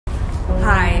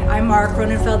Hi, I'm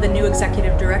Kronenfeld, the new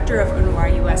Executive Director of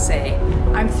UNRWA USA.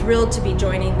 I'm thrilled to be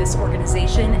joining this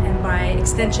organization and by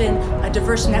extension a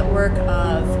diverse network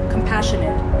of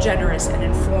compassionate, generous, and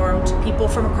informed people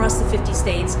from across the 50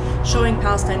 states showing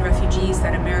Palestine refugees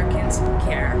that Americans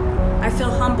care. I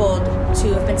feel humbled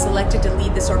to have been selected to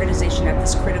lead this organization at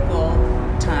this critical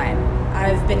time.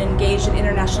 I've been engaged in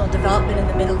international development in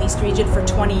the Middle East region for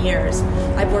 20 years.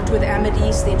 I've worked with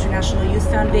Amadis, the International Youth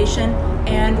Foundation,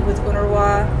 and with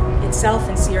UNRWA itself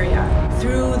in Syria.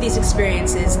 Through these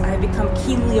experiences, I have become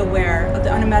keenly aware of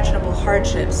the unimaginable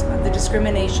hardships, of the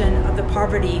discrimination, of the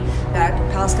poverty that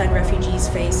Palestine refugees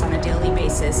face on a daily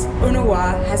basis.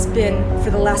 UNRWA has been,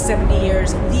 for the last 70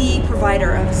 years, the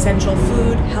provider of essential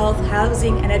food, health,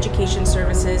 housing, and education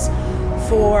services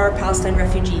for Palestine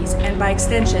refugees, and by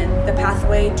extension, the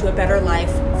pathway to a better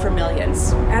life for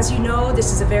millions. As you know,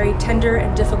 this is a very tender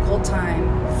and difficult time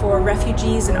for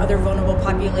refugees and other vulnerable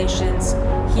populations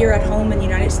here at home in the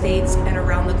United States and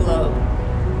around the globe.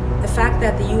 The fact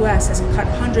that the U.S. has cut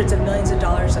hundreds of millions of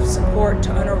dollars of support to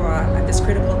UNRWA at this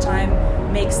critical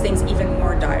time makes things even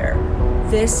more dire.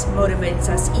 This motivates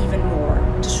us even more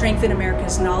to strengthen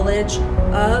America's knowledge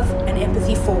of and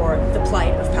empathy for the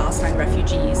plight of Palestine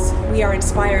refugees. We are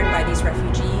inspired by these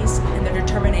refugees and their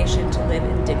determination to live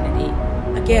in dignity.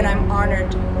 Again, I'm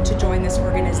honored to join this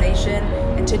organization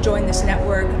and to join this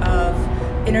network of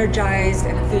energized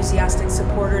and enthusiastic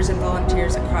supporters and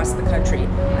volunteers across the country.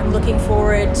 I'm looking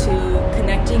forward to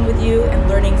connecting with you and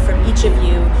learning from each of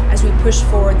you as we push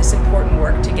forward this important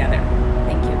work together.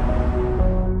 Thank you.